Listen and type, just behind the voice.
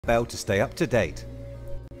bell to stay up to date.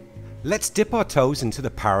 Let's dip our toes into the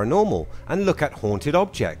paranormal and look at haunted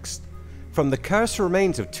objects. From the cursed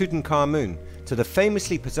remains of Tutankhamun to the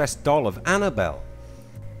famously possessed doll of Annabelle.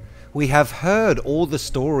 We have heard all the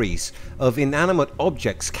stories of inanimate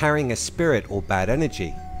objects carrying a spirit or bad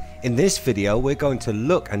energy. In this video we're going to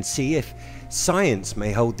look and see if science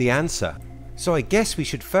may hold the answer. So I guess we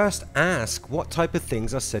should first ask what type of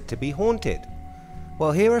things are said to be haunted.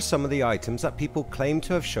 Well, here are some of the items that people claim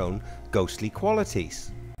to have shown ghostly qualities.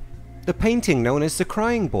 The painting known as the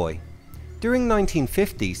Crying Boy. During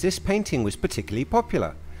 1950s this painting was particularly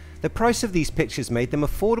popular. The price of these pictures made them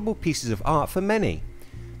affordable pieces of art for many.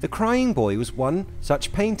 The Crying Boy was one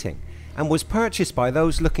such painting and was purchased by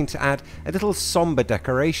those looking to add a little somber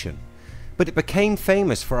decoration, but it became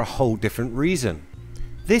famous for a whole different reason.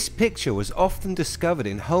 This picture was often discovered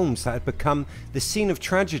in homes that had become the scene of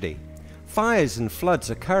tragedy, fires and floods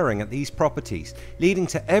occurring at these properties, leading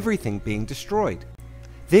to everything being destroyed.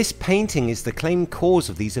 This painting is the claimed cause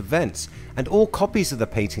of these events, and all copies of the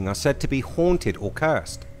painting are said to be haunted or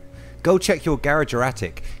cursed. Go check your garage or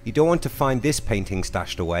attic, you don't want to find this painting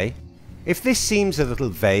stashed away. If this seems a little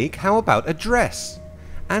vague, how about a dress?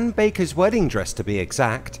 Anne Baker's wedding dress to be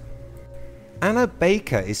exact. Anna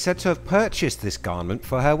Baker is said to have purchased this garment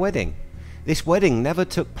for her wedding. This wedding never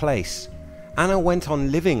took place. Anna went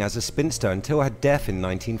on living as a spinster until her death in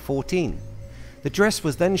 1914. The dress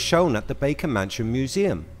was then shown at the Baker Mansion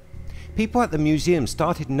Museum. People at the museum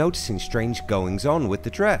started noticing strange goings on with the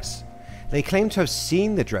dress. They claimed to have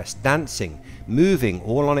seen the dress dancing, moving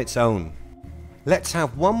all on its own. Let's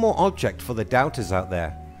have one more object for the doubters out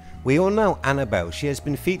there. We all know Annabelle. She has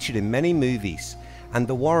been featured in many movies, and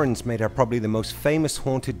the Warrens made her probably the most famous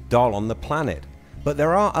haunted doll on the planet. But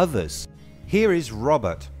there are others. Here is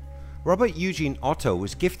Robert. Robert Eugene Otto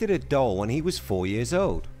was gifted a doll when he was 4 years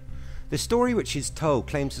old. The story which is told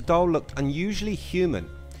claims the doll looked unusually human,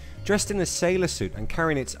 dressed in a sailor suit and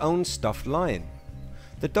carrying its own stuffed lion.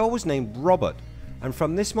 The doll was named Robert, and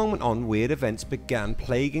from this moment on weird events began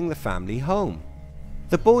plaguing the family home.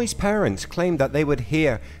 The boy's parents claimed that they would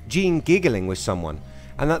hear Jean giggling with someone,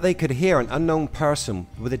 and that they could hear an unknown person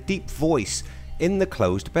with a deep voice in the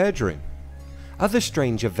closed bedroom. Other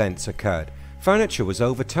strange events occurred. Furniture was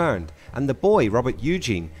overturned, and the boy, Robert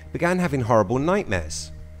Eugene, began having horrible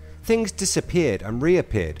nightmares. Things disappeared and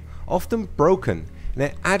reappeared, often broken, and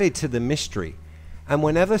it added to the mystery. And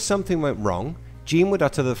whenever something went wrong, Jean would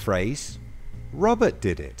utter the phrase, "Robert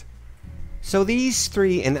did it." So these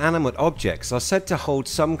three inanimate objects are said to hold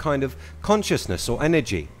some kind of consciousness or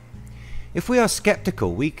energy. If we are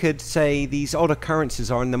skeptical, we could say these odd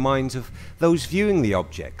occurrences are in the minds of those viewing the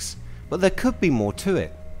objects, but there could be more to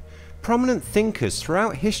it. Prominent thinkers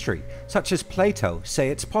throughout history, such as Plato, say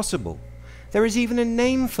it's possible. There is even a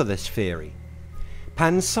name for this theory: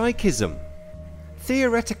 panpsychism.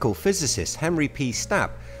 Theoretical physicist Henry P. Stapp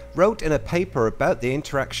wrote in a paper about the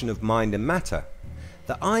interaction of mind and matter.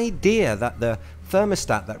 The idea that the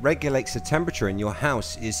thermostat that regulates the temperature in your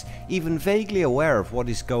house is even vaguely aware of what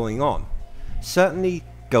is going on certainly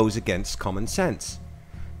goes against common sense.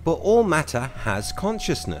 But all matter has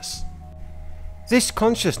consciousness. This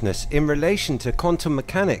consciousness in relation to quantum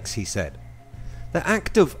mechanics, he said. The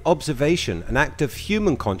act of observation, an act of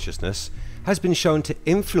human consciousness, has been shown to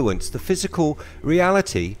influence the physical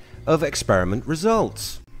reality of experiment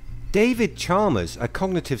results. David Chalmers, a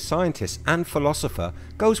cognitive scientist and philosopher,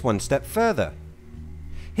 goes one step further.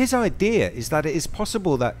 His idea is that it is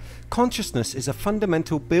possible that consciousness is a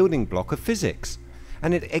fundamental building block of physics,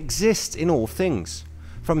 and it exists in all things,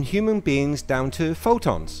 from human beings down to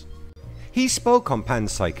photons. He spoke on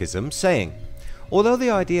panpsychism, saying, "Although the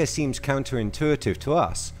idea seems counterintuitive to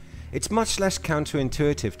us, it's much less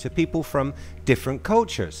counterintuitive to people from different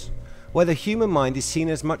cultures, where the human mind is seen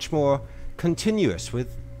as much more continuous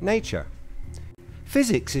with nature.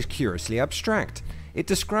 Physics is curiously abstract. It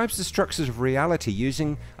describes the structures of reality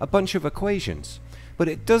using a bunch of equations, but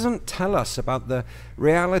it doesn't tell us about the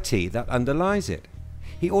reality that underlies it."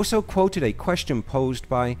 He also quoted a question posed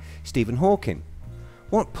by Stephen Hawking.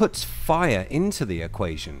 What puts fire into the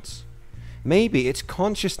equations? Maybe it's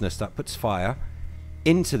consciousness that puts fire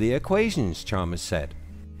into the equations, Chalmers said.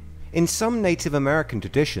 In some Native American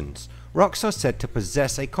traditions, rocks are said to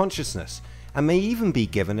possess a consciousness and may even be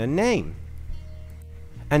given a name.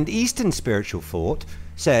 And Eastern spiritual thought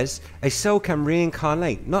says a soul can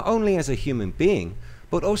reincarnate not only as a human being,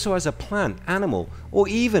 but also as a plant, animal, or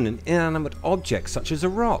even an inanimate object such as a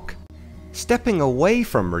rock. Stepping away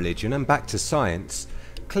from religion and back to science,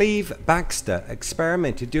 Cleve Baxter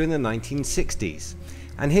experimented during the 1960s,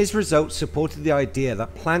 and his results supported the idea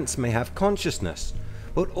that plants may have consciousness,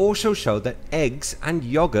 but also show that eggs and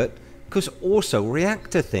yogurt could also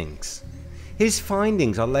react to things. His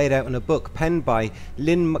findings are laid out in a book penned by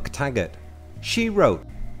Lynn McTaggart. She wrote,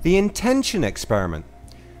 "The intention experiment.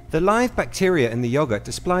 The live bacteria in the yogurt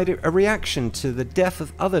displayed a reaction to the death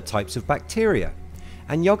of other types of bacteria,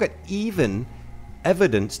 and yogurt even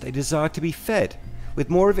evidenced a desire to be fed with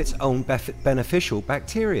more of its own beneficial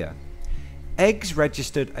bacteria. Eggs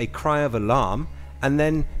registered a cry of alarm and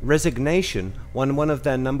then resignation when one of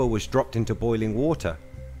their number was dropped into boiling water.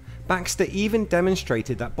 Baxter even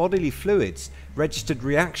demonstrated that bodily fluids registered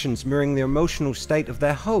reactions mirroring the emotional state of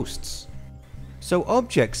their hosts. So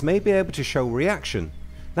objects may be able to show reaction,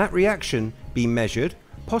 that reaction be measured,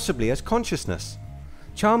 possibly as consciousness.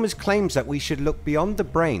 Chalmers claims that we should look beyond the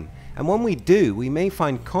brain, and when we do, we may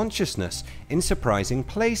find consciousness in surprising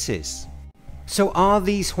places. So are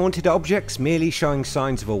these haunted objects merely showing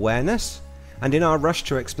signs of awareness? And in our rush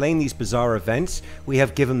to explain these bizarre events, we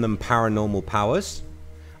have given them paranormal powers?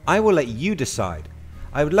 I will let you decide.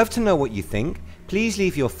 I would love to know what you think. Please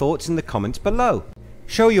leave your thoughts in the comments below.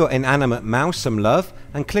 Show your inanimate mouse some love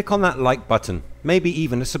and click on that like button, maybe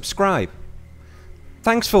even a subscribe.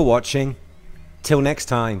 Thanks for watching. Till next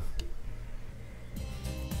time.